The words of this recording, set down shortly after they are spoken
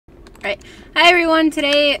Right. Hi everyone.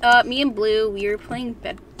 Today, me and Blue, we are playing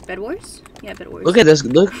BEDWARS. Yeah, BEDWARS. Look at this.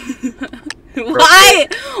 Look. Why?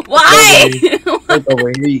 Why? Look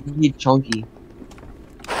over here. He's chunky.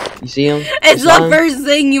 You see him? It's the first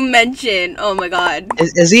thing you mentioned. Oh my god.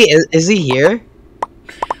 Is he here?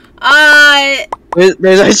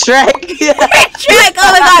 There's a Shrek. Shrek.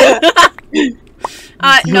 Oh my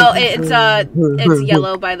god. No, it's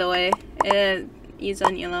yellow, by the way. He's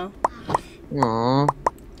on yellow. Aww.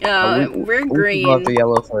 We're green. We'll go after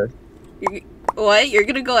yellow first. What? You're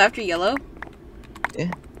gonna go after yellow? Yeah.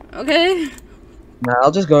 Okay. No, I'll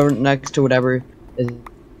just go next to whatever is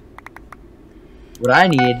what I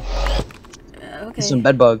need. Okay. Some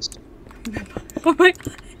bed bugs. Oh my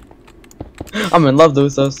god. I'm in love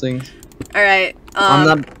with those things. All right.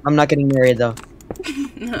 I'm not getting married though.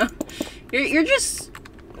 No. You're just.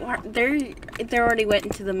 They already went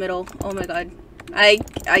into the middle. Oh my god. I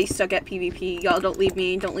suck at PvP. Y'all don't leave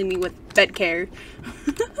me with bed care.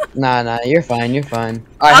 Nah, you're fine. You're fine.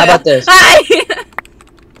 All right, how about this? Hi.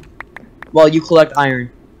 Well, you collect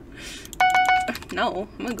iron. No,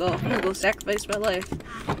 I'm gonna go sacrifice my life.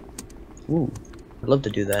 Ooh, I'd love to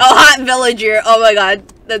do that. Oh, hot villager! Oh my god,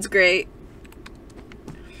 that's great.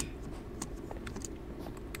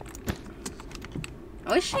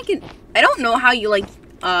 I wish I could. I don't know how you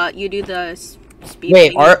you do the speed.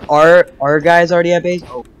 Wait, thing. our guys already at base?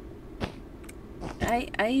 Oh.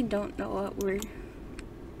 I don't know what we're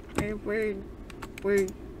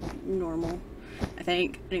normal. I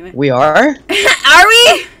think. Anyway. We are? Are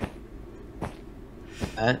we?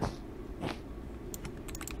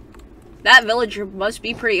 That villager must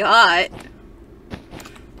be pretty hot.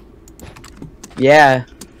 Yeah.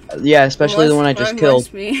 Yeah, especially the one I just killed.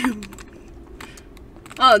 Be.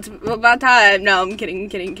 Oh, it's about time. No, I'm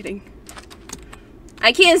kidding.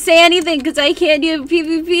 I can't say anything because I can't do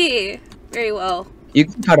PvP very well. You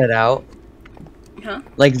can cut it out. Huh?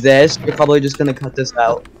 Like this. You're probably just gonna cut this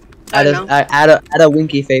out. Add a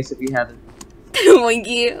winky face if you haven't.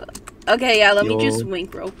 Winky. Okay, yeah, let me just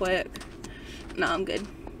wink real quick. No, I'm good.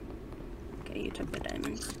 Okay, you took the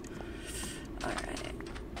diamonds. Alright.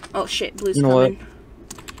 Oh shit, Blue's coming. What?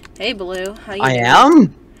 Hey Blue, how you doing? I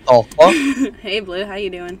am? Oh fuck. Hey Blue, how you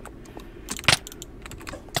doing?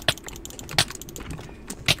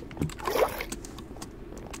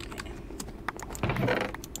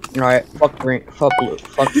 Alright, fuck green, fuck blue,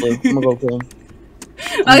 I'm gonna go kill him.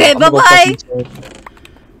 Okay, bye bye.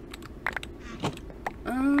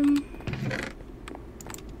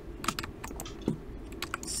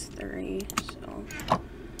 It's 3, so.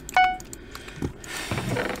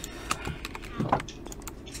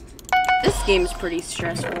 This game's pretty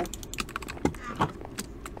stressful.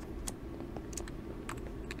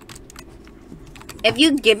 If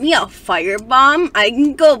you give me a firebomb, I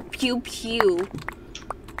can go pew pew.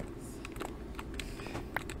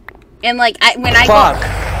 And like when I go.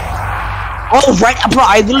 Oh right, bro!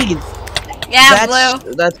 I literally. Yeah, Blue.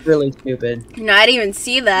 That's really stupid. No, I didn't even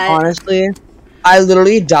see that. Honestly, I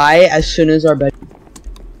literally die as soon as our bed.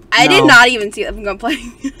 I did not even see that. I'm gonna play.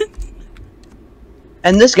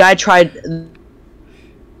 And this guy tried.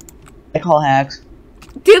 I call hacks.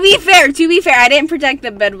 To be fair, I didn't protect the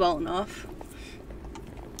bed well enough.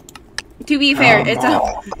 To be fair, it's a.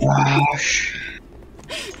 Gosh.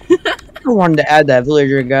 I wanted to add that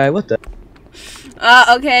villager guy. What the?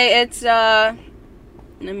 Okay, it's let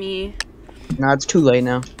me. No, it's too late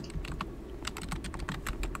now.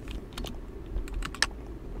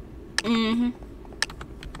 Mhm.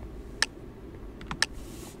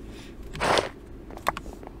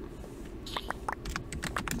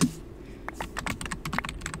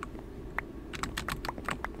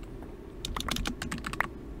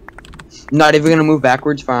 Not even gonna move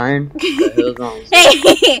backwards for iron.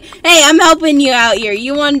 Hey, I'm helping you out here.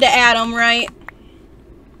 You wanted to add them, right?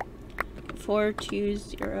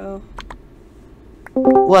 420.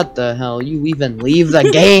 What the hell? You even leave the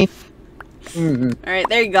game? Alright,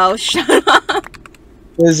 there you go. Shut up.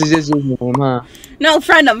 This is just his name, huh? No,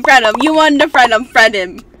 friend him. You wanted to friend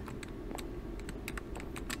him.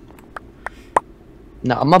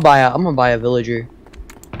 No, I'm gonna buy a villager.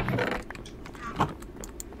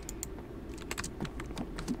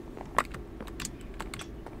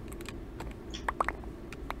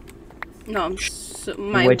 No,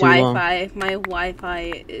 my Wi-Fi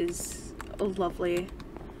is lovely.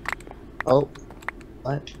 Oh,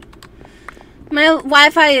 what? My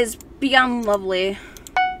Wi-Fi is beyond lovely.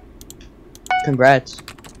 Congrats.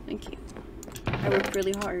 Thank you. I worked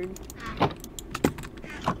really hard.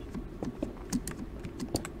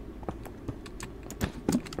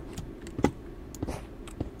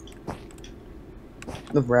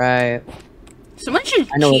 Right. Someone should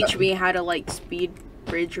teach me how to like speed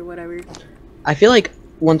bridge or whatever. I feel like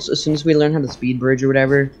as soon as we learn how to speed bridge or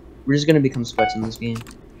whatever, we're just gonna become sweats in this game.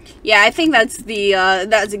 Yeah, I think that's the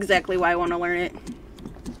that's exactly why I want to learn it.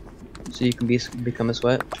 So you can become a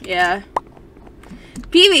sweat. Yeah.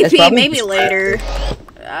 PvP maybe later.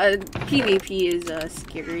 PvP is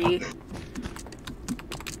scary.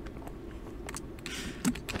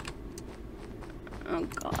 Oh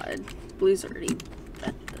god, blue's already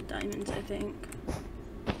bet the diamonds, I think.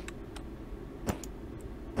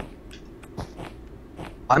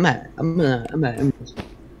 I'm at emeralds.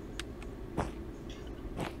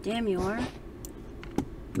 Damn, you are?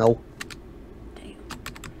 No. Damn.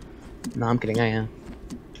 No, I'm kidding, I am.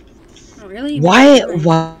 Oh, really? Why?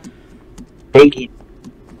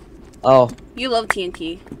 Oh. You love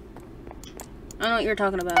TNT. I don't know what you're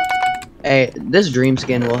talking about. Hey, this dream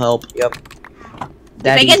skin will help. Yep.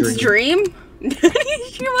 Megan's dream? What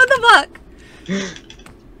the fuck?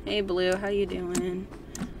 Hey, Blue, how you doing?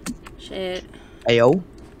 Shit. Ayo.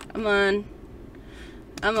 Come on.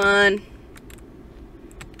 Come on.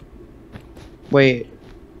 Wait.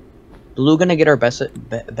 Blue gonna get our best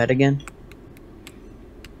bet again?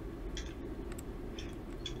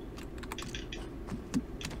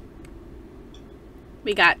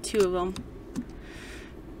 We got 2 of them.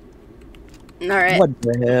 Alright. What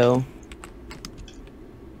the hell?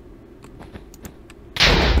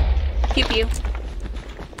 Keep you.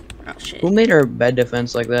 Oh shit. Who made our bed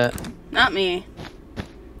defense like that? Not me.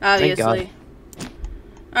 Obviously.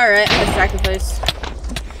 Alright, let's sacrifice.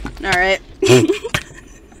 Alright. I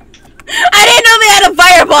didn't know they had a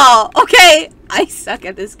fireball! Okay! I suck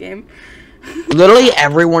at this game. Literally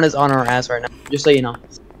everyone is on our ass right now. Just so you know.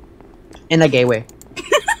 In a gay way.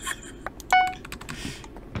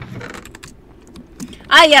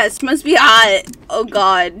 Ah yes, must be hot. Oh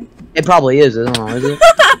god. It probably is, I don't know, is it?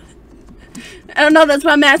 I don't know, that's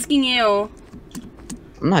why I'm asking you.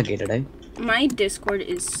 I'm not gay today. My Discord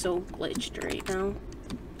is so glitched right now.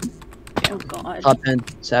 Oh god. Top 10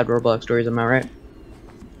 sad Roblox stories, am I right?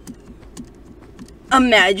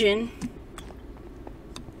 Imagine.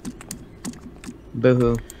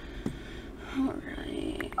 Boo-hoo.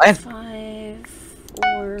 Alright. I have 5,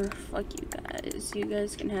 4. Fuck you guys. You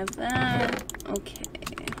guys can have that. Okay.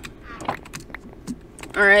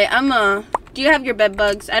 Alright, do you have your bed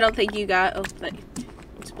bugs? I don't think you got. Oh,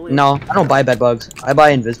 it's blue. No, I don't buy bed bugs. I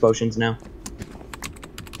buy invis potions now.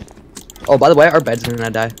 Oh, by the way, our bed's gonna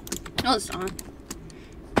die. No, it's not.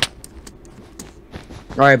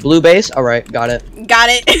 Alright, blue base. Alright, got it. Got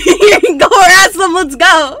it. Go harass them. Let's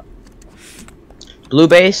go. Blue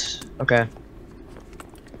base. Okay.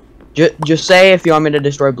 Just say if you want me to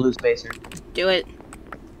destroy blue space here. Do it.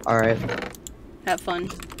 Alright. Have fun.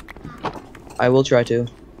 I will try to.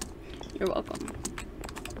 You're welcome.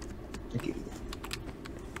 Thank you.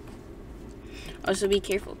 Also, be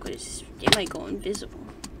careful, because they might go invisible.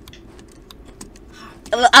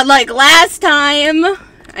 Like last time.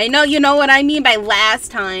 I know you know what I mean by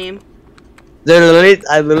last time.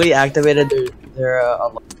 I literally activated their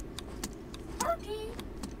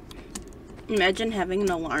Imagine having an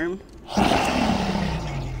alarm.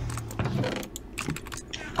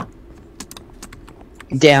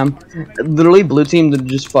 Damn. Literally blue team did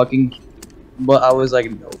just fucking, but I was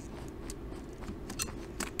like, no.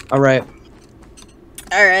 Alright.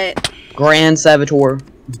 Alright. Grand Saboteur.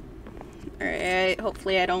 Alright,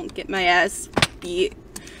 hopefully I don't get my ass beat.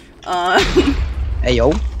 Hey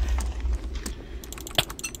yo.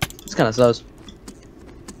 It's kinda sus.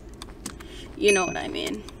 You know what I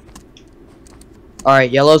mean.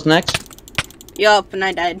 Alright, yellow's next. Yup, and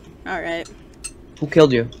I died. Alright. Who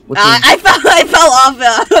killed you? What team? I fell off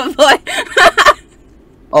boy.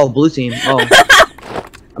 Oh, blue team. Oh.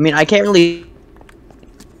 I mean, I can't really.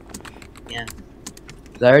 Yeah.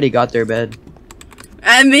 'Cause I already got their bed.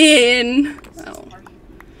 I mean. Oh.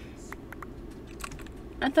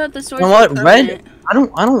 I thought the sword. You know what? Red. I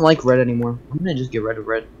don't like red anymore. I'm gonna just get rid of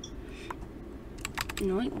red. You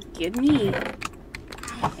know what? Give me.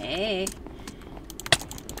 Hey.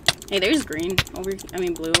 Hey, there's green over. I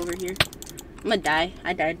mean blue over here. I'm gonna die.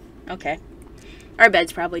 I died. Okay. Our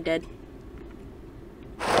bed's probably dead.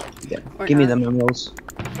 Yeah. Or Give me not. them emeralds.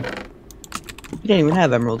 You didn't even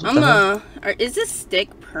have emeralds. Is this stick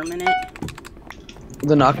permanent?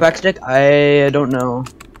 The knockback stick? I don't know.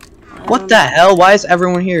 What the hell? Why is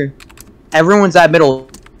everyone here? Everyone's at middle.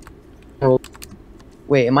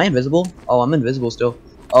 Wait, am I invisible? Oh, I'm invisible still.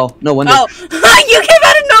 Oh, no wonder. Oh, you came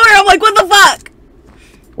out of nowhere. I'm like, what the fuck?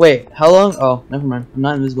 Wait, how long? Oh, never mind. I'm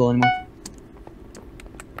not invisible anymore.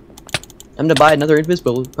 I'm gonna buy another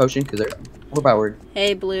invisible potion because they're overpowered.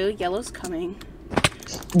 Hey, blue, yellow's coming.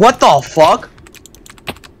 What the fuck?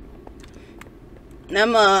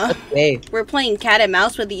 Hey, we're playing cat and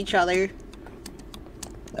mouse with each other.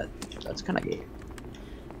 that's kind of gay.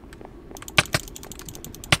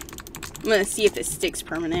 I'm gonna see if this stick's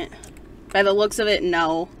permanent. By the looks of it,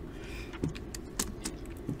 no.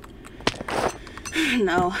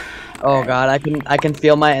 No. Oh god, I can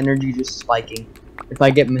feel my energy just spiking.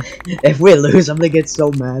 If we lose, I'm gonna get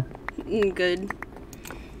so mad. Good.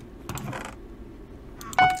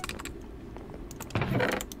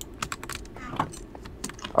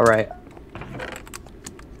 Alright.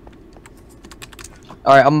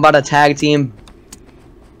 Alright, I'm about to tag team.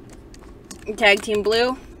 Tag team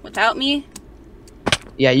blue without me?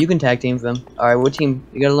 Yeah, you can tag team them. Alright, what team?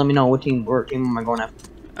 You gotta let me know what team am I going after.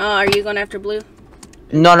 Are you going after blue?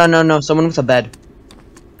 No, someone with a bed.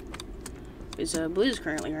 Because blue's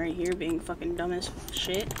currently right here being fucking dumb as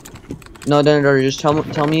shit. No, just tell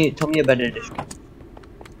me a bed edition.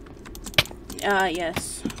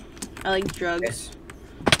 Yes. I like drugs. Okay.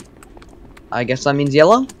 I guess that means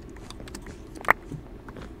yellow?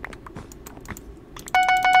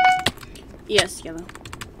 Yes, yellow.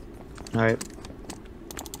 Alright.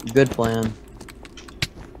 Good plan.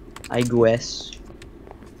 I guess.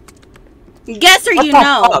 Guess or you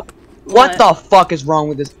know? Fuck? What the fuck is wrong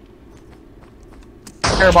with this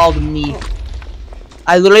fireball to me?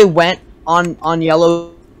 I literally went on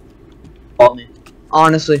yellow.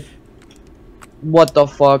 Honestly. What the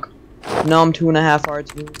fuck? No, I'm 2.5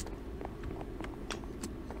 hearts.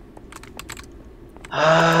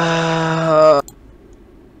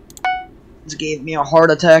 This gave me a heart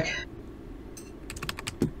attack.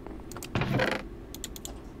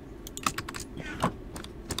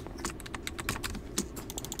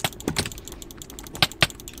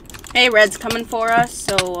 Hey, red's coming for us,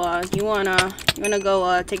 so you wanna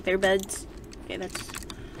go take their beds? Okay, that's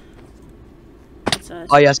us.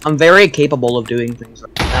 Oh yes, I'm very capable of doing things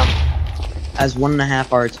right now. As 1.5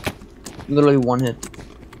 hearts. Literally one hit.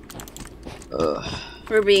 Ugh.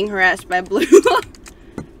 We're being harassed by blue.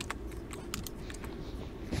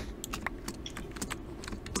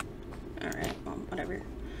 Alright, well, whatever.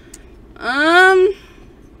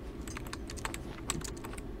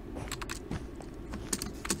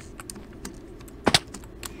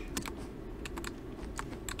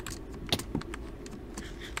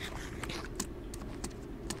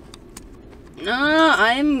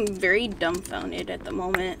 I'm very dumbfounded at the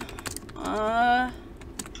moment.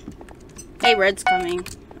 Hey, red's coming.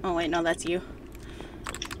 Oh wait, no, that's you.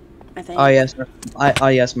 I think. Oh yes,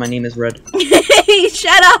 yes, my name is Red. Hey,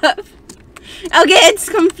 shut up! Okay, it's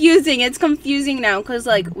confusing. It's confusing now, cause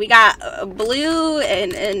like we got blue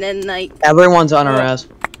and then like everyone's on our ass.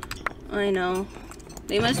 I know.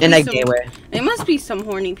 They must in be a gay way. They must be some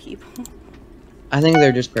horny people. I think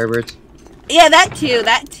they're just perverts. Yeah, that too.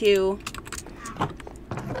 That too.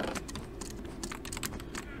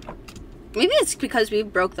 Maybe it's because we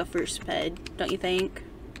broke the first bed, don't you think?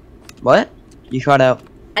 What? You cut out.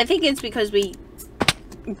 I think it's because we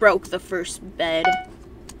broke the first bed.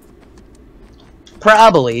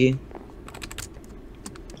 Probably.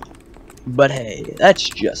 But hey, that's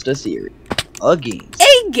just a theory. A game.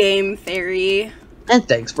 A game theory. And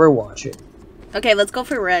thanks for watching. Okay, let's go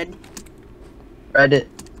for red.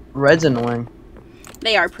 Red's annoying.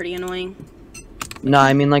 They are pretty annoying. No,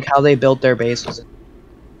 I mean like how they built their base was.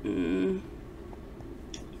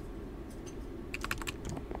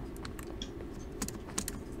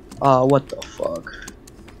 What the fuck?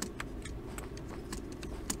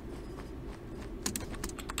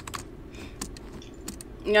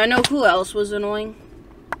 Yeah, I know who else was annoying.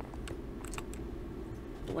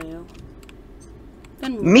 Blue.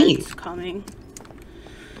 Then me. Red's coming.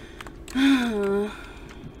 Nah,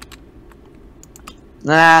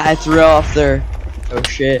 I threw off their. Oh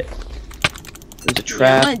shit. There's a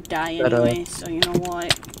trap. Yeah, I'm gonna die anyway, so you know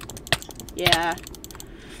what? Yeah.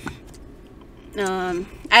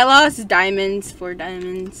 I lost diamonds for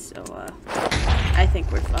diamonds, so I think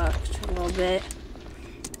we're fucked a little bit.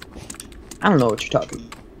 I don't know what you're talking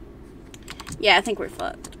about. Yeah, I think we're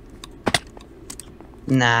fucked.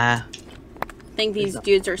 Nah. I think these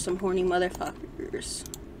dudes are some horny motherfuckers.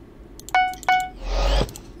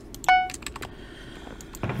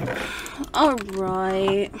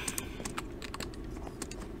 Alright.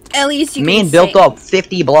 At least you can built up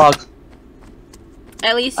 50 blocks.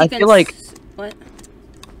 At least you I can feel like what?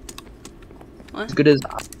 As good as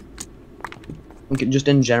just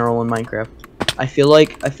in general in Minecraft. I feel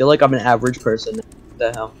like I'm an average person. What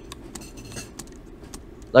the hell?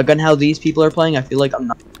 Like on how these people are playing, I feel like I'm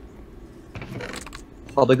not.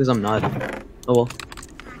 Probably because I'm not. Oh well.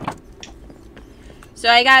 So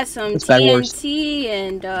I got some TNT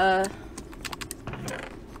and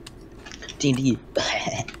TNT.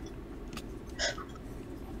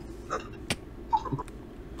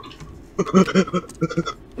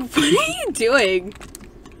 What are you doing?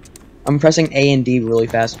 I'm pressing A and D really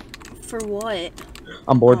fast. For what?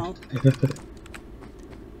 I'm bored. Oh.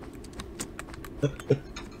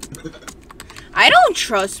 I don't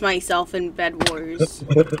trust myself in BEDWARS.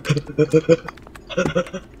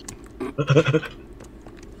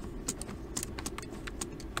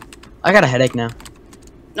 I got a headache now.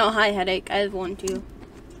 No, hi, headache. I have one too.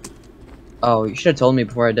 Oh, you should have told me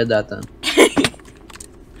before I did that then.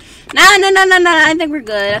 No. I think we're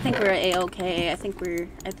good. I think we're A-okay. I think we're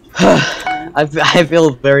I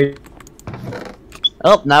feel very...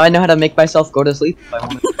 Oh, now I know how to make myself go to sleep if I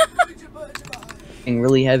want to. Getting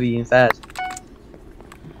really heavy and fast.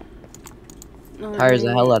 Tires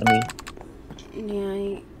the hell out of me.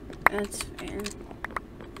 Yeah, that's fair.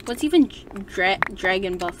 What's even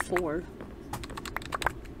Dragon Buff 4?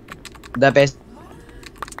 That base.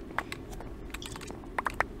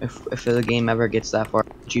 If the game ever gets that far,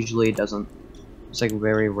 which usually it doesn't. It's like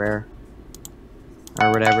very rare.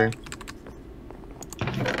 Or whatever.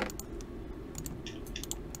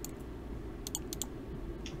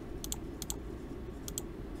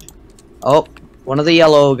 Oh, one of the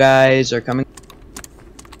yellow guys are coming.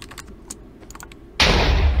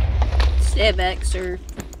 Stay back, sir.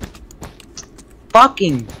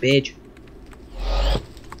 Fucking bitch.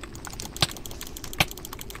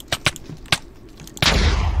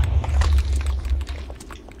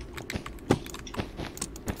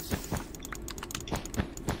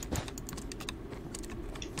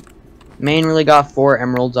 Main really got 4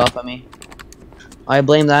 emeralds off of me. I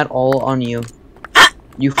blame that all on you. Ah!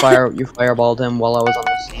 You fireballed him while I was on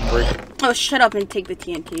the same bridge. Oh, shut up and take the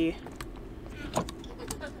TNT.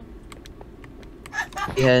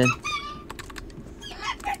 Yeah.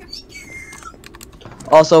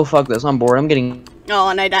 Also, fuck this. I'm bored. I'm getting. Oh,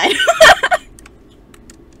 and I died.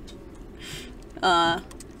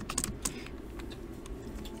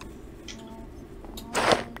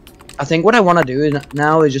 I think what I want to do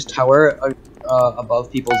now is just tower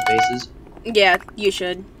above people's bases. Yeah, you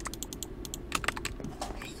should.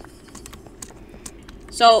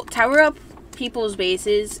 So, tower up people's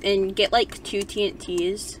bases and get like 2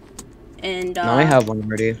 TNTs. And, no, I have one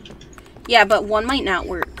already. Yeah, but one might not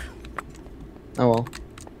work. Oh well.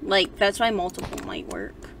 Like, that's why multiple might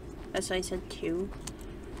work. That's why I said 2.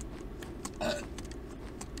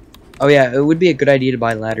 Oh yeah, it would be a good idea to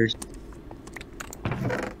buy ladders.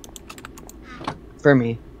 For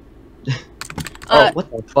me. Oh,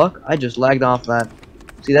 what the fuck? I just lagged off that.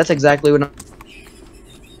 See, that's exactly what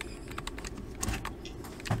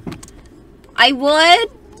I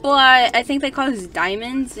would, but I think they cause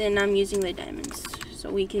diamonds, and I'm using the diamonds.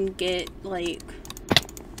 So we can get, like,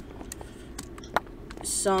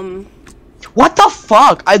 some... What the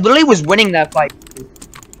fuck? I literally was winning that fight.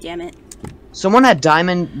 Damn it. Someone had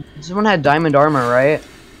diamond armor, right?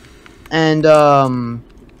 And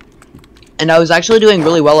I was actually doing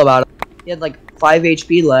really well about it. He had like 5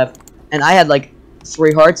 HP left, and I had like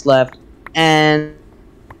 3 hearts left, and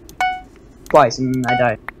twice, and I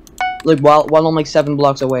died. Like while I'm like 7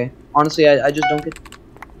 blocks away. Honestly, I just don't get.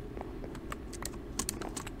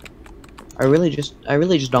 I really just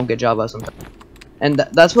don't get Java sometimes. And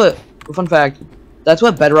that's what, fun fact, that's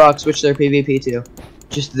what Bedrock switched their PvP to.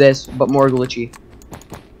 Just this, but more glitchy.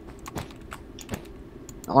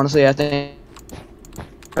 Honestly, I think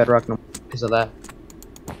Bedrock no because of that.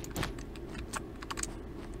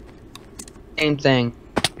 Same thing,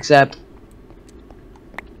 except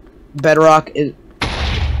Bedrock is.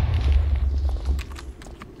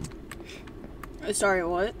 Sorry,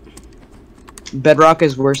 what? Bedrock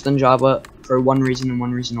is worse than Java for one reason and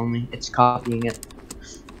one reason only. It's copying it.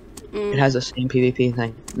 It has the same PvP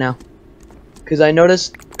thing. No. Because I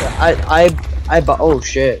noticed, oh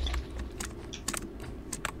shit.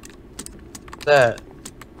 That.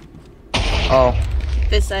 Oh.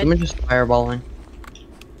 This side. Let me just fireballing.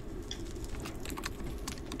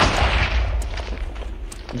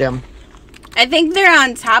 Damn. I think they're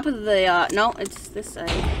on top of the, no, it's this side.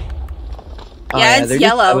 Oh, yeah, it's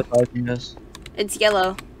yellow. It's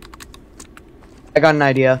yellow. I got an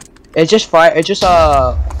idea. It's just fire. It's just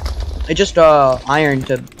iron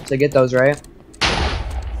to get those, right?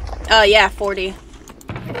 Yeah, 40.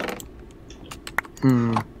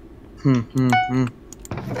 I'm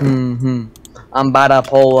about to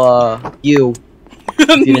pull you.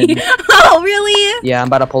 Me? Oh, really? Yeah, I'm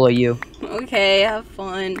about to pull a you. Okay, have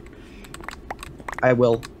fun. I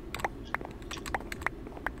will.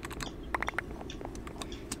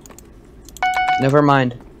 Never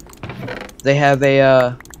mind. They have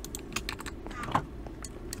a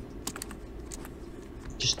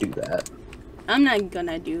Just do that. I'm not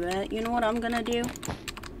gonna do that. You know what I'm gonna do?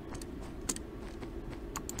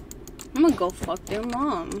 I'm gonna go fuck their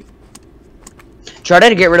mom. Try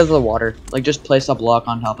to get rid of the water. Like, just place a block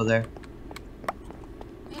on top of there.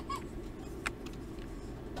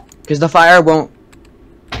 Because the fire won't...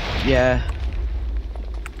 Yeah.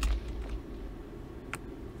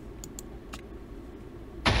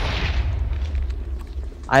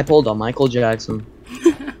 I pulled a Michael Jackson.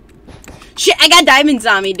 Shit, I got diamonds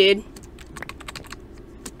on me, dude.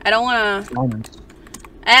 I don't wanna...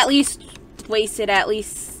 I at least wasted at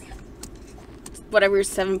least whatever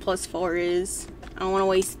 7 plus 4 is. I don't wanna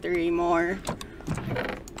waste 3 more.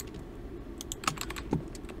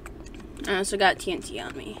 I also got TNT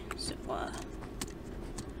on me, so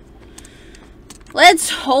let's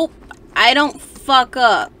hope I don't fuck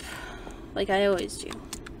up like I always do.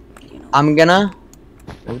 You know. I'm gonna...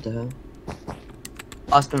 What the hell?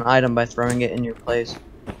 Lost an item by throwing it in your place.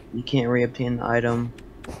 You can't re-obtain the item.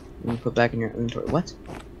 You put back in your inventory. What?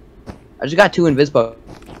 I just got 2 invispo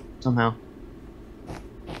somehow.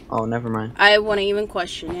 Oh, never mind. I wouldn't even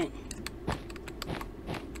question it.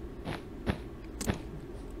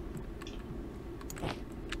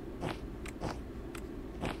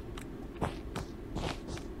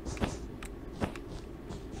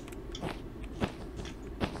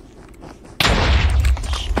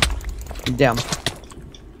 Damn.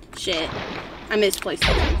 Shit. I misplaced the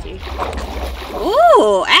TNT.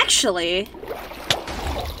 Ooh, actually.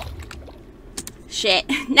 Shit.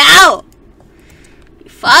 No! You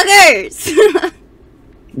fuckers!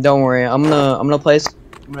 Don't worry. I'm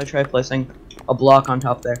gonna try placing a block on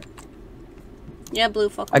top there. Yeah, blue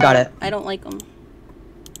fuck. I got it. I don't like them.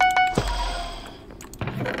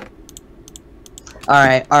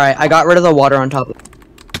 Alright, I got rid of the water on top of it.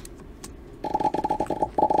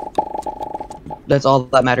 That's all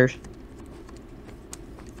that matters.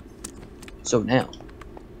 So now,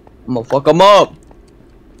 I'm gonna fuck him up.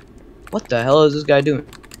 What the hell is this guy doing?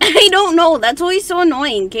 I don't know. That's always so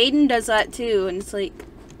annoying. Caden does that too, and it's like,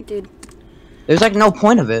 dude. There's like no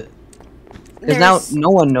point of it. Because now no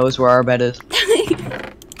one knows where our bed is.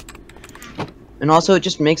 And also, it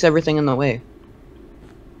just makes everything in the way.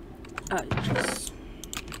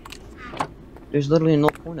 There's literally no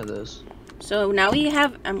point of this. So now we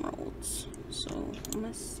have emeralds. So I'm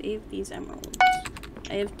gonna save these emeralds.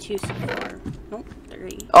 I have 2 so far. Nope,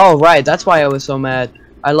 3. Oh right, that's why I was so mad.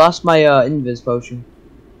 I lost my invis potion.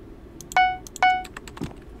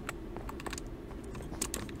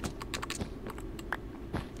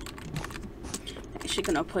 Actually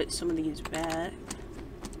gonna put some of these back.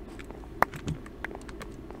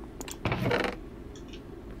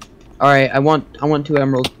 Alright, I want 2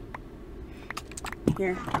 emeralds.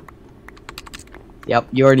 Here. Yep,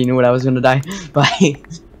 you already knew what I was gonna die. Bye.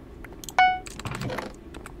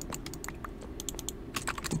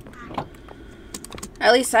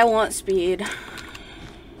 At least I want speed.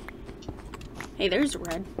 Hey, there's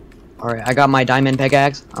red. Alright, I got my diamond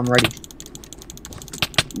pickaxe. I'm ready.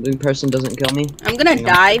 The person doesn't kill me. I'm gonna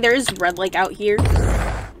die. There's red like out here.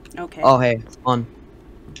 Okay. Oh hey, fun.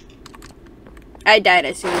 I died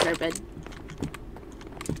as soon as our bed.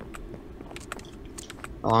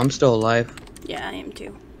 Oh, I'm still alive. Yeah, I am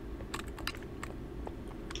too.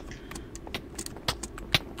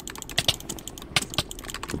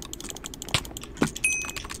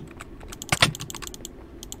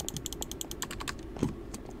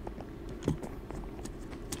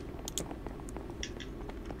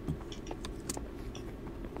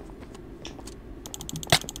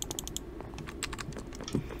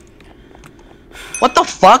 What the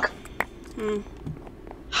fuck? Hmm.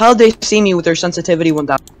 How'd they see me with their sensitivity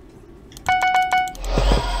 1000?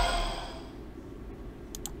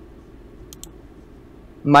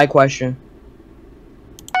 My question.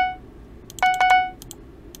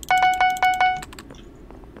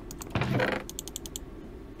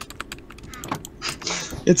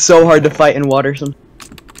 It's so hard to fight in water.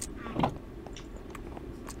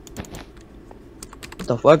 What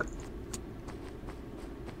the fuck?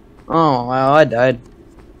 Oh wow, I died.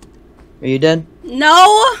 Are you dead?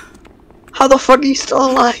 No! How the fuck are you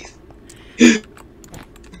still alive?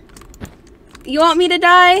 You want me to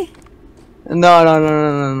die?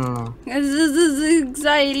 No. This is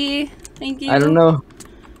anxiety. Thank you. I don't know.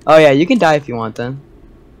 Oh yeah, you can die if you want then.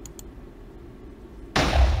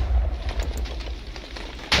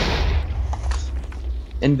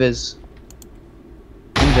 Invis.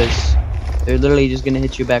 They're literally just gonna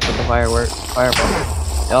hit you back with the fireball.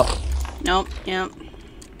 Yup. Nope. Yep.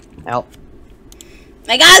 Out.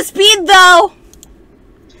 I got speed though.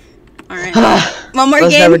 All right. One more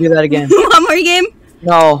Let's game. never do that again. One more game.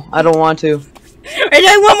 No, I don't want to. We're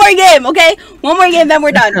doing one more game, okay? One more game, then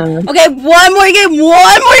we're done. Okay, one more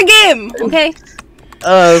game, okay?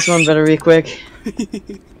 Oh, this one better be quick.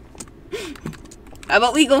 How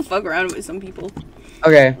about we go fuck around with some people?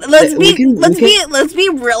 Okay. Let's be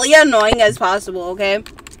really annoying as possible, okay?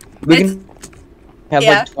 We can have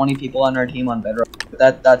like 20 people on our team on Bedrock.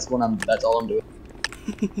 That's all I'm doing.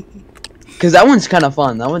 Cause that one's kind of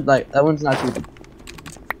fun. That one's not too.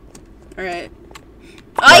 All right.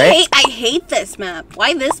 Oh, I hate this map.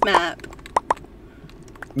 Why this map?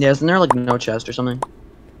 Yeah, isn't there like no chest or something?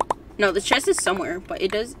 No, the chest is somewhere, but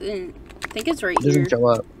it doesn't. I think it's right here. It doesn't show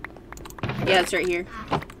up. Yeah, it's right here.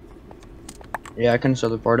 Yeah, I can show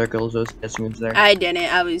the particles. Those moves there. I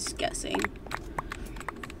didn't. I was guessing.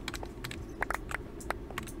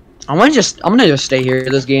 I'm gonna just stay here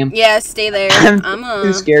this game. Yeah, stay there. I'm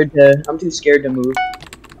too scared to move.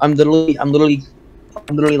 I'm literally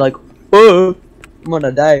like, oh, I'm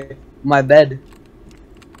gonna die. My bed.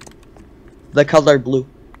 The color blue.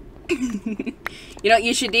 You know what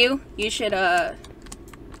you should do? You should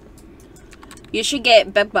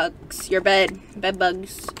get bed bugs. Your bed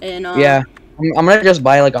bugs, and yeah, I'm gonna just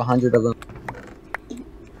buy like 100 of them.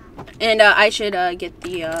 And I should get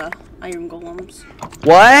the iron golems.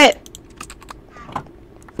 What?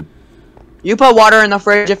 You put water in the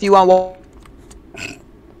fridge if you want water.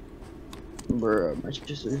 Bruh, my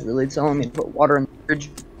sister's really telling me to put water in the fridge.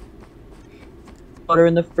 Water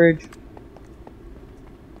in the fridge.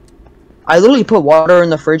 I literally put water in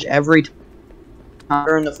the fridge every time.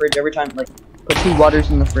 Water in the fridge every time, like, put 2 waters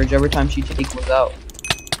in the fridge every time she takes one out.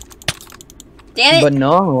 Damn it! But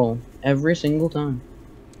no, every single time.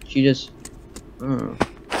 She just...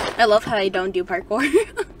 I love how I don't do parkour.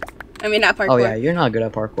 I mean, not parkour. Oh yeah, you're not good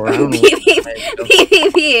at parkour. I don't know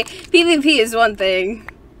PvP is one thing.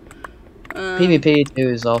 PvP too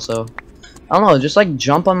is also... I don't know, just like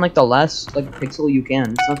jump on like the last like pixel you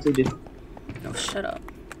can. It's not too difficult. Oh, shut up.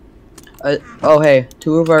 Oh hey,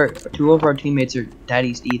 two of our teammates are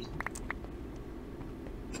Daddy Steve.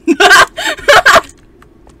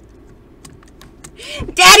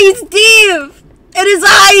 Daddy Steve! It is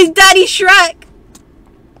I, Daddy Shrek!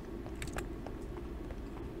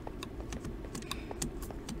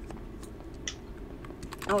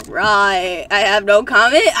 Alright, I have no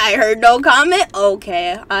comment. I heard no comment.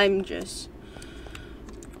 Okay, I'm just...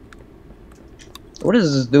 What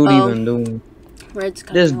is this dude even doing? Red's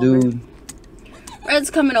coming over. Dude.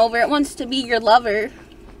 Red's coming over. It wants to be your lover.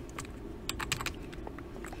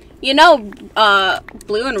 You know,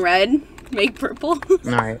 blue and red make purple.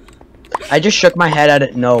 Alright. I just shook my head at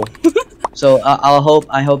it no. So I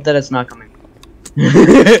hope that it's not coming.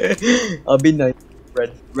 I'll be nice.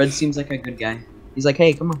 Red seems like a good guy. He's like,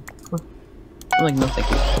 hey, come on. I'm like, no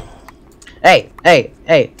thank you. Hey.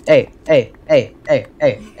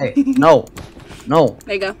 No.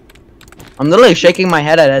 There you go. I'm literally shaking my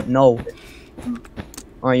head at it no.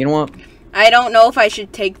 Alright, you know what? I don't know if I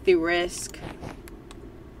should take the risk.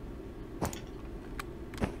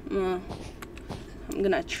 I'm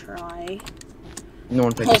gonna try. No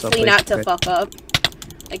one picks Hopefully not to fuck up,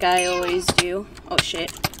 like I always do. Oh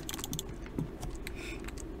shit.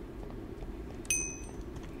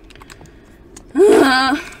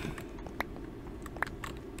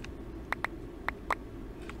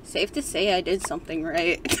 Safe to say I did something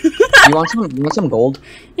right. You want some gold?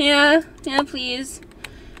 Yeah, please.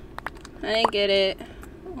 I didn't get it.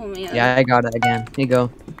 Oh man. Yeah, I got it again. Here you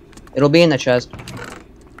go. It'll be in the chest.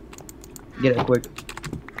 Get it quick.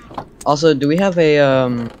 Also, do we have a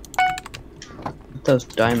those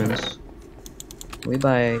diamonds? Can we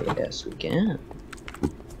buy? Yes, we can.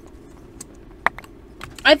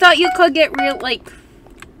 I thought you could get real like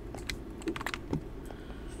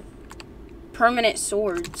permanent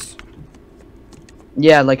swords.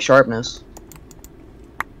 Yeah, like sharpness.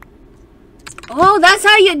 Oh, that's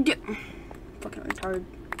how you do. Fucking retard.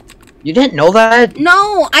 You didn't know that?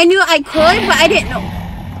 No, I knew I could, but I didn't know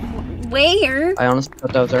where. I honestly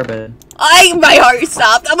thought that was our bed. My heart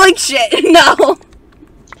stopped. I'm like, shit, no.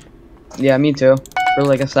 Yeah, me too. For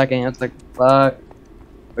like a second, it's like, fuck.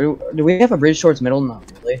 Do we have a bridge towards middle? Not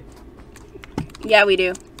really. Yeah, we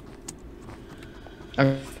do.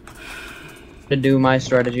 I'm to do my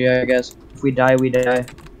strategy, I guess. If we die, we die.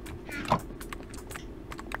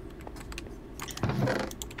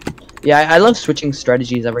 Yeah, I love switching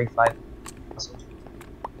strategies every 5.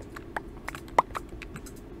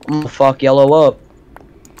 I'm gonna fuck yellow up.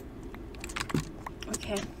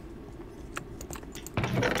 Okay.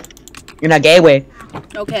 In a gay way.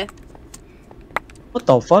 Okay. What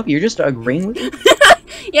the fuck? You're just agreeing with me?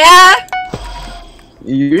 Yeah.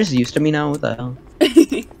 You're just used to me now? What the hell?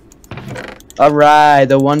 Alright,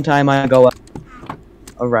 the one time I go up.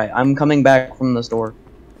 Alright, I'm coming back from the store.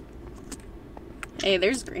 Hey,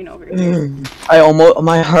 there's green over here.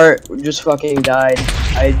 My heart just fucking died.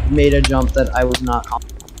 I made a jump that I was not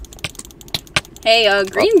confident. Hey,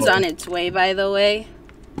 green's on its way, by the way.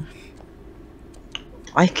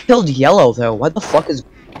 I killed yellow, though. What the fuck is...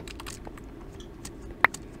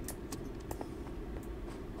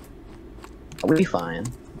 We'll be fine.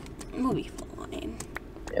 We'll be fine.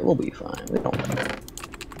 Yeah, we'll be fine. We don't know.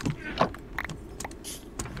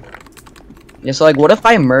 Yeah, so, like, what if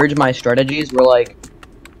I merge my strategies? We're like,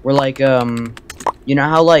 you know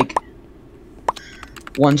how, like,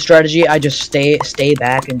 one strategy, I just stay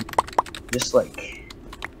back and just, like,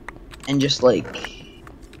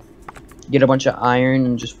 get a bunch of iron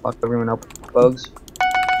and just fuck everyone up with bugs?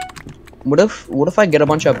 What if I get a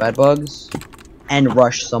bunch of bed bugs and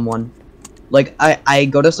rush someone? Like, I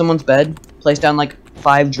go to someone's bed, place down, like,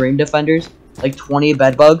 5 dream defenders, like, 20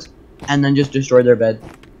 bed bugs, and then just destroy their bed.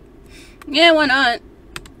 Yeah, why not?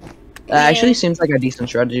 That actually seems like a decent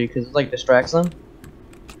strategy, because it, like, distracts them.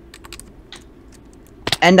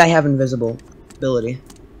 And I have invisibility.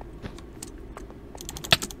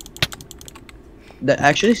 That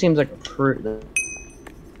actually seems like a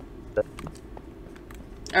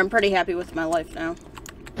I'm pretty happy with my life now.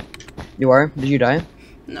 You are? Did you die?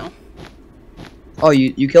 No. Oh,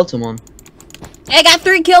 you killed someone. I got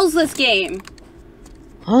 3 kills this game!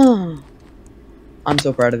 I'm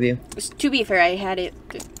so proud of you. To be fair, I had it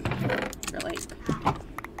for like...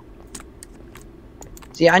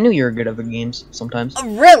 See, I knew you were good at the games sometimes.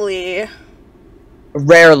 Really?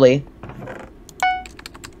 Rarely.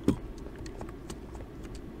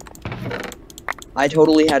 I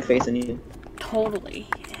totally had faith in you. Totally.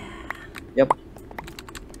 Yep.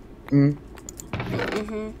 Mhm.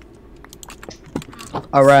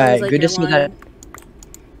 Alright, like good to see that.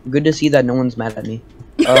 Good to see that no one's mad at me.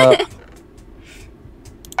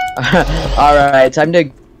 Alright, time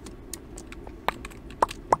to...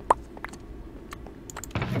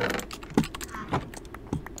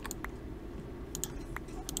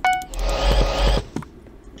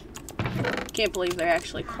 Can't believe they're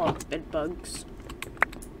actually called bed bugs.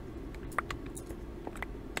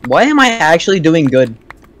 Why am I actually doing good?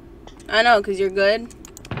 I know, because you're good.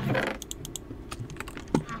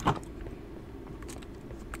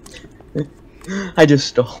 I just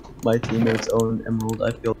stole my teammate's own emerald.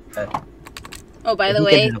 I feel bad. Oh, by the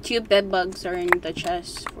way, 2 bed bugs are in the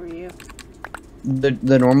chest for you.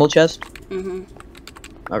 The normal chest? Mhm.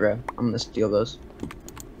 Okay, I'm gonna steal those.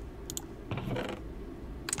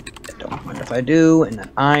 I don't mind if I do. And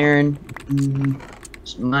that iron,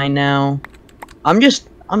 it's mine now. I'm just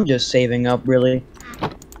saving up, really.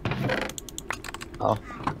 Oh,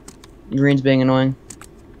 green's being annoying.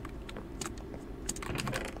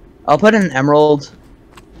 I'll put an emerald,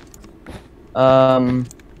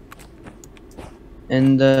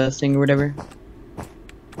 in the thing or whatever.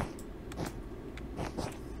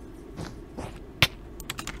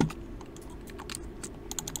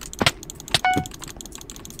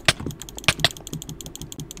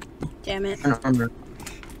 Damn it.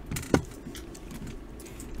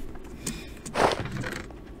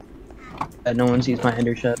 That no one sees my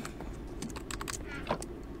ender chest.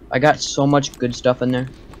 I got so much good stuff in there.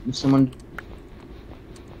 If someone...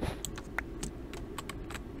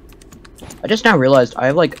 I just now realized I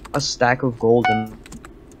have like a stack of gold and...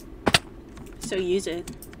 So use it.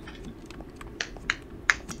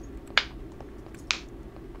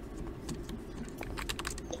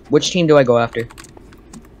 Which team do I go after?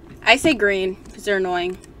 I say green, because they're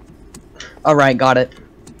annoying. Alright, got it.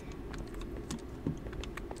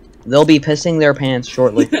 They'll be pissing their pants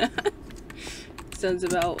shortly. Sounds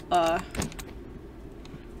about,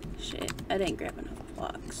 shit, I didn't grab enough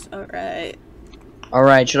blocks. Alright.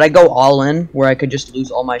 Alright, should I go all in, where I could just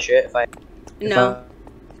lose all my shit if I... No.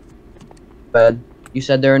 But you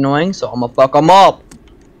said they're annoying, so I'm gonna fuck them up!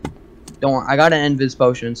 Don't worry, I got an invis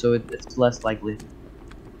potion, so it's less likely.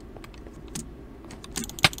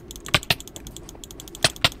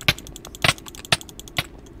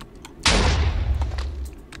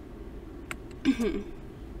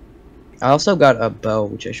 I also got a bow,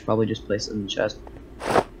 which I should probably just place in the chest.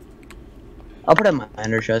 I'll put it in my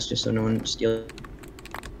ender chest just so no one steals it.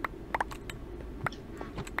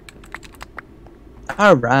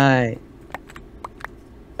 Alright.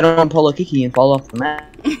 I don't want to pull a kiki and fall off the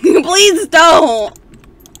map. Please don't!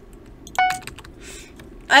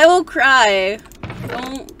 I will cry.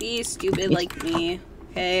 Don't be stupid like me,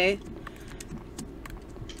 okay?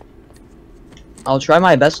 I'll try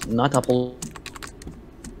my best not to pull.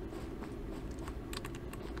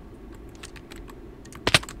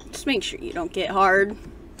 Just make sure you don't get hard.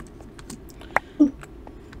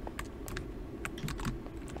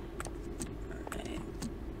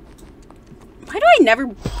 Why do I never...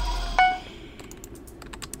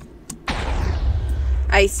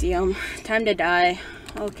 I see him. Time to die.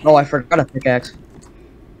 Okay. Oh, I forgot a pickaxe.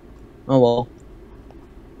 Oh well.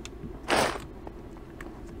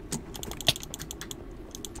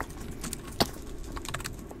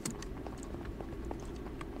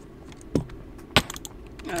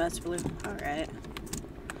 Oh, that's blue. Alright.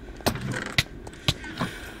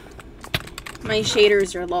 My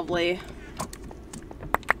shaders are lovely.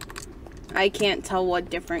 I can't tell what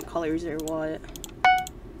different colors are what.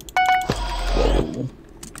 Whoa.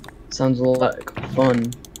 Sounds like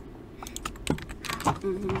fun.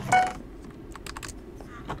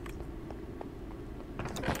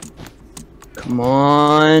 Come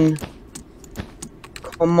on.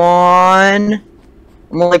 Come on.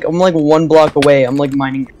 I'm like 1 block away. I'm like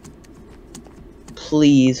mining.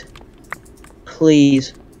 Please.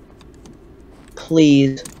 Please.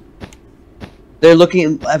 Please. They're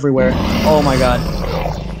looking everywhere. Oh my god.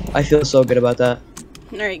 I feel so good about that.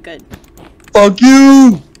 Alright, good. Fuck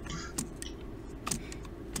you!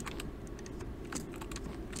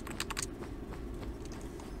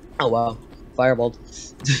 Oh wow. Fireball.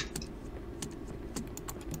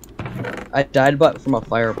 I died but from a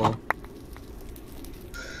fireball.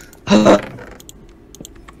 I'm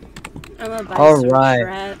gonna buy some Alright.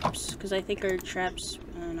 traps, because I think our traps,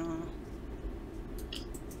 I don't know.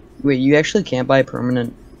 Wait, you actually can't buy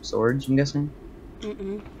permanent swords, I'm guessing?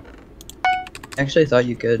 Mm-mm. I actually thought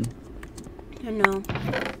you could. I know.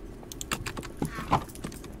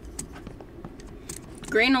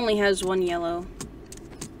 Green only has 1 yellow.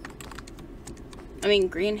 I mean,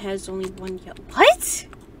 green has only 1 yellow. What?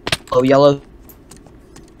 Oh, yellow.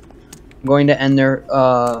 I'm going to end their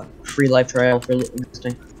free life trial for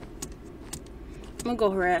existing. I'm gonna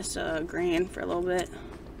go harass green for a little bit.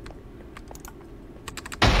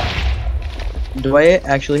 Do I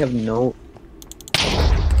actually have no?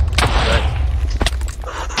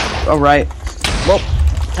 Alright. Well,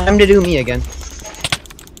 time to do me again.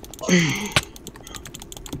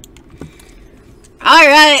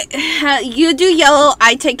 Alright, you do yellow,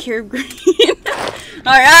 I take care of green.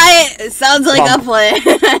 Alright, sounds like a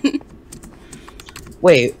plan.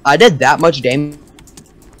 Wait, I did that much damage?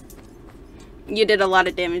 You did a lot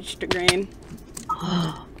of damage to green.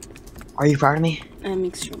 Are you proud of me? I'm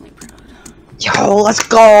extremely proud. Yo, let's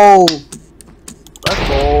go! Let's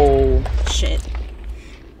go. Shit.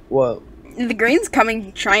 Whoa. The green's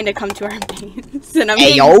coming, trying to come to our base, and I'm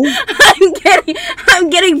Hey, getting, yo! I'm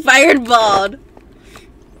getting fireballed.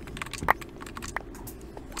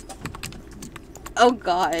 Oh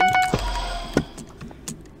god.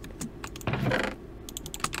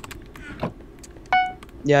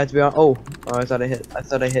 Yeah, to be honest. Oh, I thought I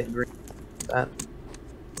hit green. That.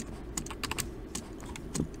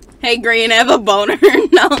 Hey green, I have a boner.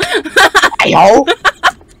 No. Hey, yo!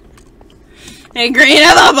 Hey green, I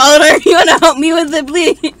have a boner. You wanna help me with it,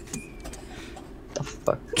 please? The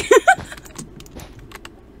fuck?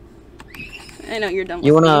 I know you're done with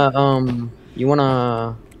You me.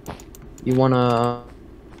 wanna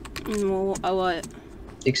Well, what?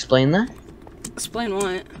 explain that? Explain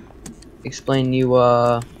what? Explain you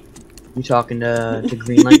talking to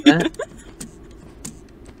green like that?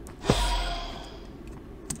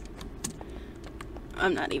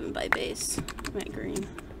 I'm not even by base. I'm at green.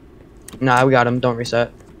 Nah, we got him. Don't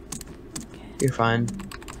reset. Okay. You're fine.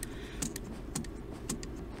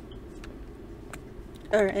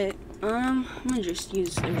 Alright, I'm gonna just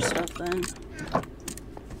use their stuff then.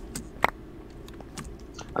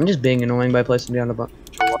 I'm just being annoying by placing down a bunch.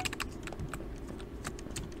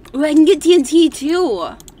 Ooh, I can get TNT too!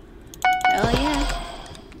 Hell yeah.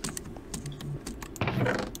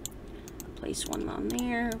 Place one on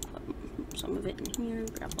there, put some of it in here.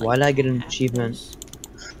 Grab, like, Why did I get an half achievement? this.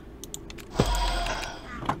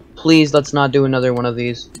 Please, let's not do another one of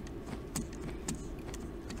these.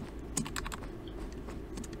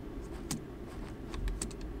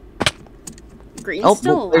 Green's Oh,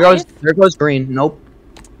 still well, alive? there goes green. Nope.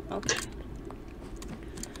 Okay.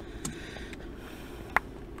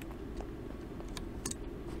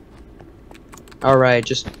 Alright,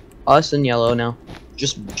 just us and yellow now.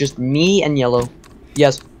 Just me and yellow.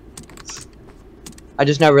 Yes. I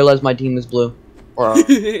just now realized my team is blue. Or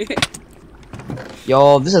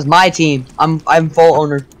yo, this is my team. I'm full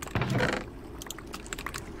owner.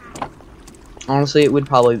 Honestly, it would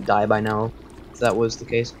probably die by now if that was the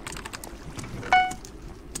case.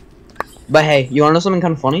 But hey, you wanna know something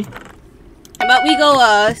kind of funny? How about we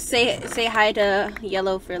go say hi to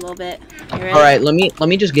yellow for a little bit. You ready? All right, let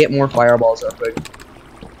me just get more fireballs real quick.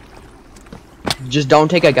 Just don't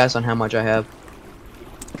take a guess on how much I have.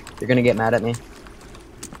 You're gonna get mad at me.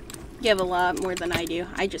 You have a lot more than I do.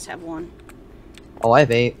 I just have 1. Oh, I have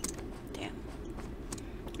 8. Damn.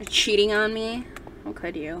 You're cheating on me? How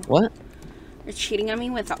could you? What? You're cheating on me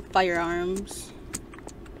with firearms.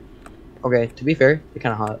 Okay, to be fair, you're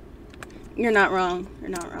kind of hot. You're not wrong. You're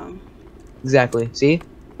not wrong. Exactly. See?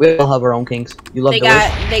 We all have our own kinks. You love doors?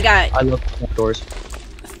 They got... I love doors.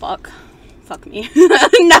 Fuck. Fuck me.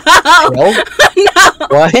 No! No? No!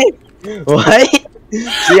 What? What?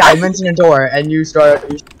 See, I mentioned a door, and you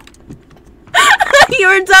start... You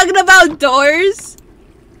were talking about doors?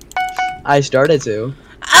 I started to.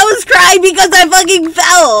 I was crying because I fucking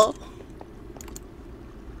fell!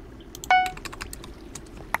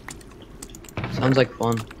 Sounds like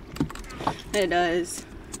fun. It does.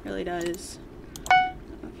 It really does.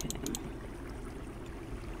 Okay.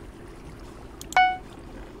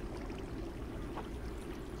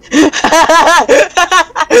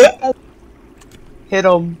 Hit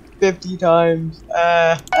him 50 times.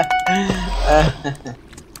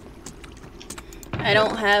 I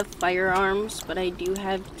don't have firearms, but I do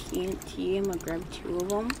have TNT. I'm gonna grab 2 of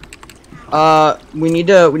them. We need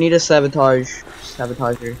a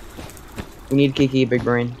sabotager. We need Kiki Big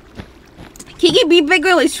Brain. Kiki Big Brain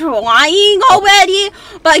is trying already,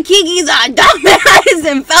 but Kiki's a dumbass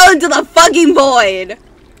and fell into the fucking void.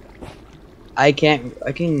 I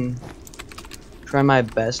can try my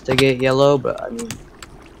best to get yellow, but I mean,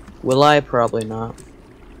 will I? Probably not.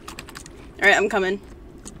 Alright, I'm coming.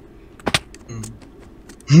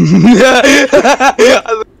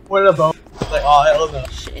 What about? Like, oh hell no.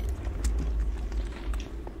 Shit.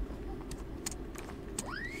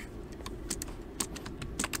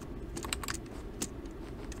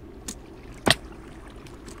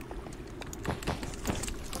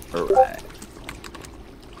 Alright.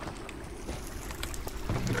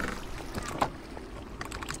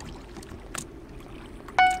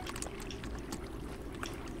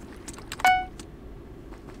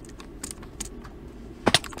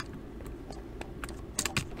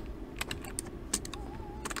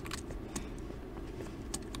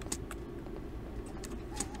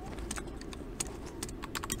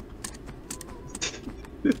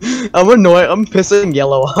 I'm annoyed. I'm pissing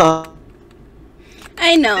yellow off.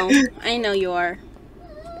 I know you are.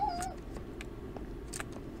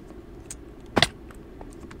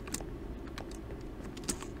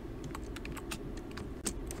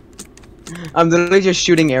 I'm literally just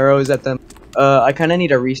shooting arrows at them. I kinda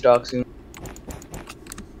need a restock soon.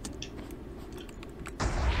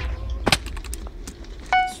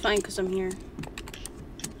 It's fine because I'm here.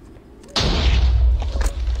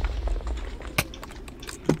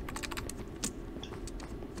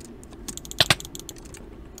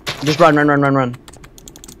 Just run.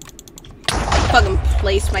 Fucking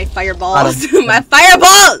place my fireballs. My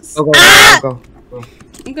fireballs! Go.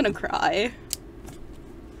 I'm gonna cry.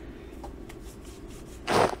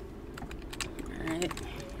 Alright.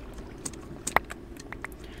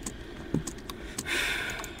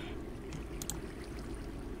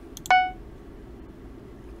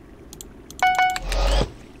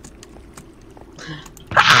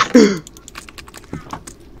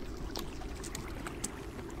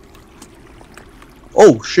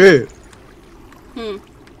 Oh shit!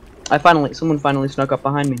 Someone finally snuck up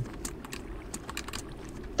behind me.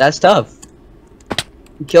 That's tough.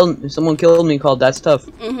 Someone killed me. Called that's tough.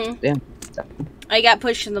 Damn. I got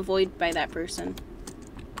pushed in the void by that person.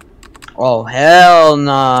 Oh hell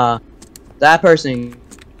nah. That person.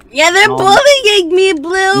 Yeah, they're bullying me,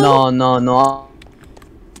 Blue. No.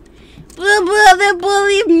 Blue, they're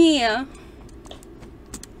bullying me. All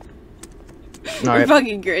right.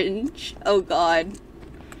 Fucking Grinch. Oh god.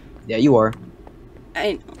 Yeah, you are.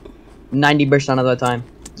 I know. 90% of the time.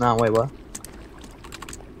 No, wait, what?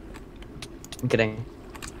 I'm kidding.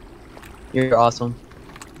 You're awesome.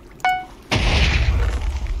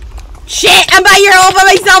 Shit! I'm out here all by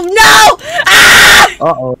myself. No! Ah!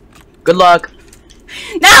 Uh-oh. Good luck.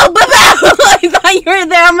 No, but I thought you were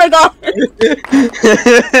there. I'm like, oh.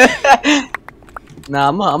 Nah,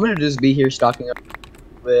 I'm gonna just be here stalking up.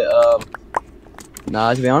 But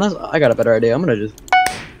nah, to be honest, I got a better idea. I'm gonna just.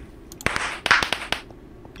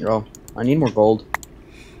 Yo, I need more gold.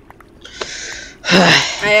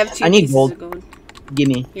 I have 2 pieces of gold.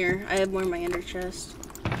 Gimme. Here, I have more in my ender chest.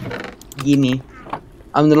 Gimme.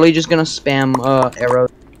 I'm literally just gonna spam arrows.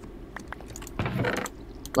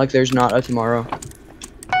 Like there's not a tomorrow.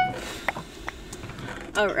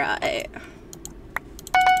 Alright.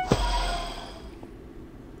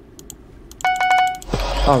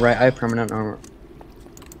 Alright, I have permanent armor.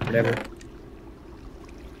 Whatever.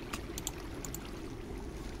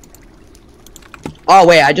 Oh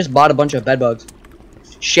wait, I just bought a bunch of bedbugs.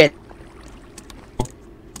 Shit.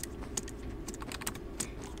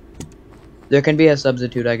 There can be a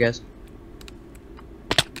substitute, I guess.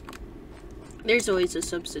 There's always a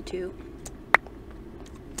substitute.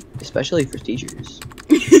 Especially for teachers.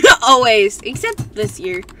 Always. Except this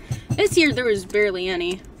year. This year there was barely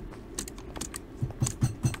any.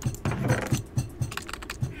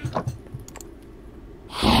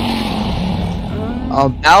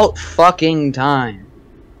 About fucking time.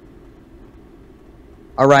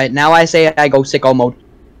 Alright, now I say I go sicko mode.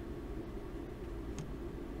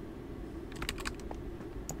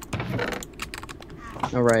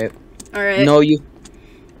 Alright. Alright. No, you.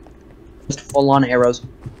 Just full on arrows.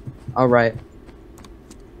 Alright.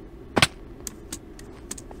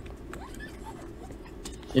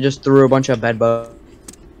 You just threw a bunch of bed bugs.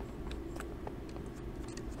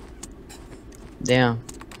 Damn.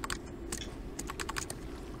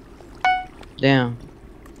 Damn.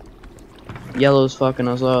 Yellow's fucking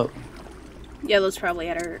us up. Yellow's probably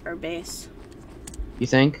at our base. You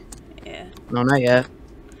think? Yeah. No, not yet.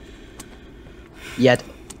 Yet.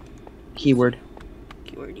 Keyword.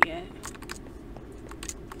 Keyword yet.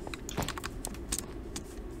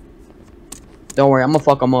 Don't worry, I'm gonna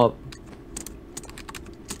fuck them up.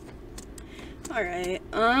 Alright,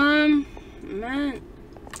 man.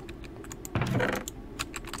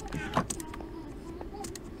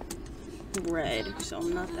 Red, so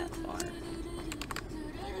I'm not that far.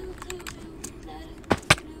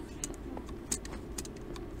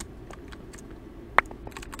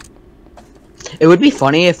 It would be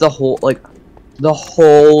funny if the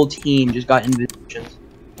whole team just got invitations.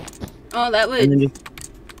 Oh, that would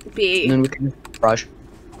be. And then we can rush.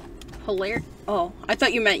 Hilarious. Oh, I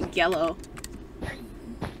thought you meant yellow.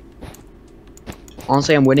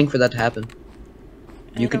 Honestly, I'm waiting for that to happen.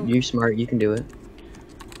 You're smart. You can do it.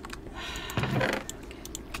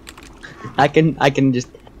 I can just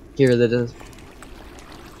hear that it is.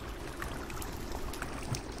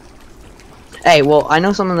 Hey, well, I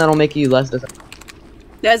know something that'll make you less disappointed.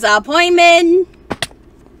 Disappointment.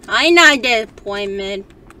 I not disappointment.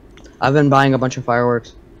 I've been buying a bunch of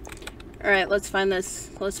fireworks. All right, let's find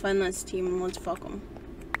this. Let's find this team and let's fuck them.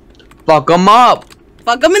 Fuck them up.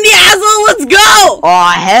 Fuck them in the asshole. Let's go.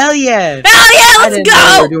 Oh hell yeah! Hell yeah! Let's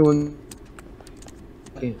go.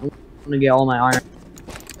 Okay, I'm gonna get all my iron.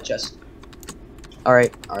 Chest. All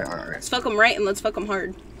right. Let's fuck them right and let's fuck them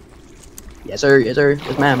hard. Yes sir. Yes sir.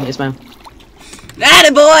 Yes ma'am. Yes ma'am.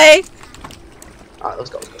 Atta boy. All right,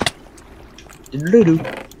 let's go. Doodle-doo.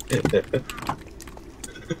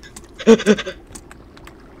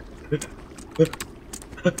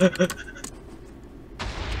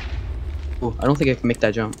 Ooh, I don't think I can make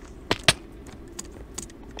that jump.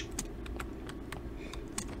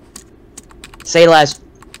 Say less.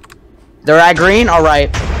 They're at green?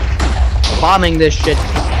 Alright. Bombing this shit.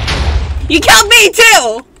 You killed me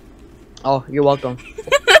too! Oh, you're welcome.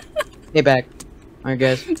 Hey back. Alright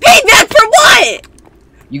guys. Payback for what?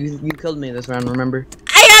 You killed me this round, remember?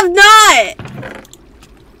 I have not!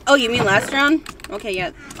 Oh, you mean last round? Okay,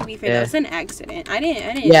 yeah. To be fair, that was an accident. I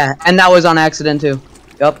didn't. Yeah, and that was on accident too.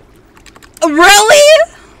 Yup. Really?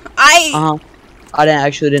 I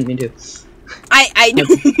didn't mean to. I don't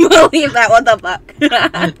believe that. What the fuck?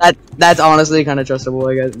 That's honestly kind of trustable,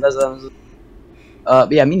 I guess. That's honestly.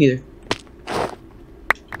 Yeah, me neither.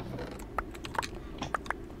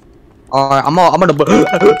 Alright, I'm gonna.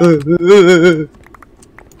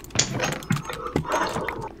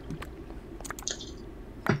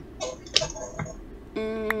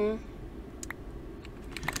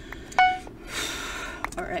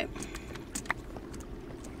 Alright.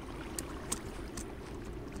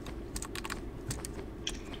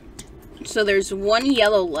 So there's one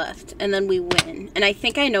yellow left, and then we win. And I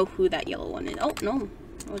think I know who that yellow one is. Oh, no.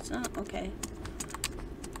 No, it's not. Okay.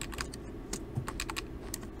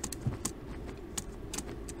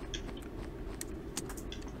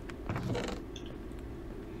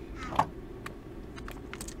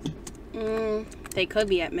 They could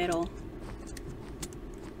be at middle.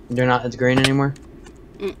 They're not as green anymore?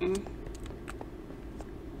 Mm-mm.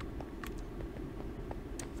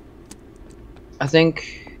 I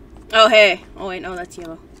think... Oh, hey. Oh, wait, no, that's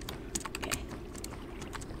yellow. Okay.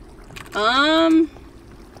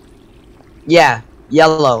 Yeah,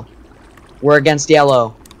 yellow. We're against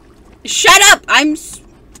yellow. Shut up! I'm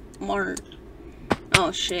smart.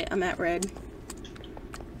 Oh, shit, I'm at red.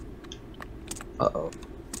 Uh-oh. Oh,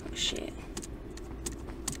 shit.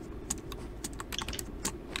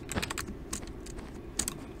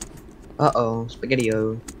 Uh-oh,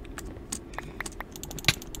 spaghetti-o.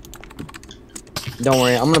 Don't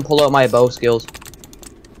worry, I'm gonna pull out my bow skills.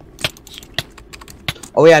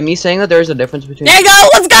 Oh yeah, me saying that there's a difference between— There you go!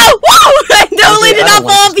 Let's go! Whoa! I totally did not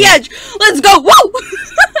fall off the edge! Let's go! Whoa!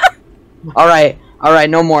 Alright,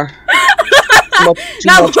 no more.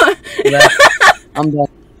 Not more. I'm done.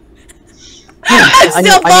 I'm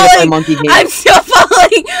still falling. I need to play monkey game. I'm still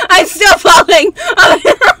falling. I'm still falling.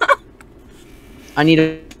 I need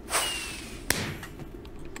to.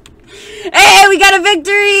 Hey, we got a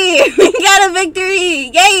victory! We got a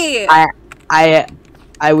victory! Yay!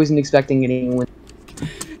 I wasn't expecting any win.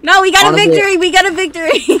 No, we got a victory! We got a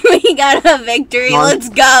victory! We got a victory! Let's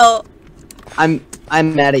go! I'm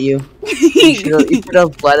mad at you. You should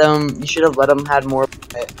have let him. You should have let him had more.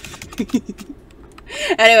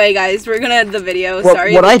 Anyway, guys, we're gonna end the video.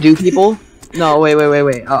 Sorry. What I do, people? No, wait.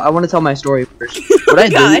 I want to tell my story first.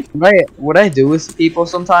 What I do with people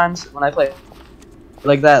sometimes when I play,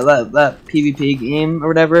 like that PvP game or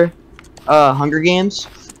whatever, Hunger Games.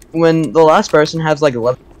 When the last person has like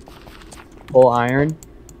full iron,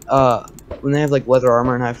 when they have like leather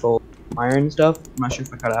armor and have full iron and stuff. I'm not sure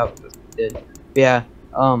if I cut out. But I did. But yeah.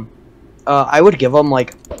 I would give them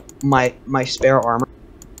like my spare armor.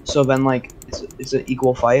 So then like it's an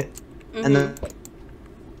equal fight, and then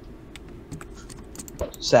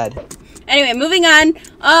sad. Anyway, moving on.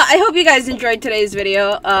 I hope you guys enjoyed today's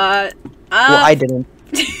video. Well, I didn't.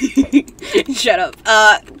 Shut up.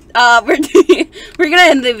 We're gonna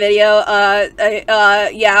end the video.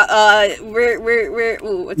 Yeah. We're.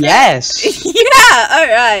 Ooh, what's yes. That? Yeah. All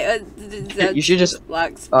right. You should just.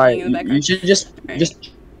 Blocks All right. in the You should just. Right.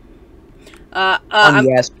 Just.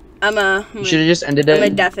 Yes. You should have just ended it. I'm a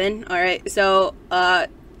deafen. All right. So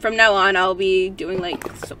from now on, I'll be doing like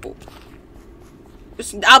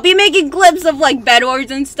I'll be making clips of like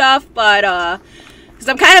BEDWARS and stuff, but because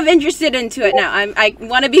I'm kind of interested into it now. I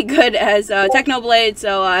want to be good as Technoblade,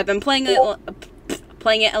 so I've been playing it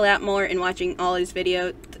a lot more and watching all his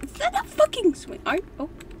videos. Is that a fucking swing? Oh.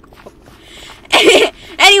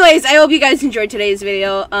 Anyways, I hope you guys enjoyed today's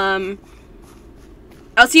video.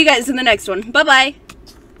 I'll see you guys in the next one. Bye bye.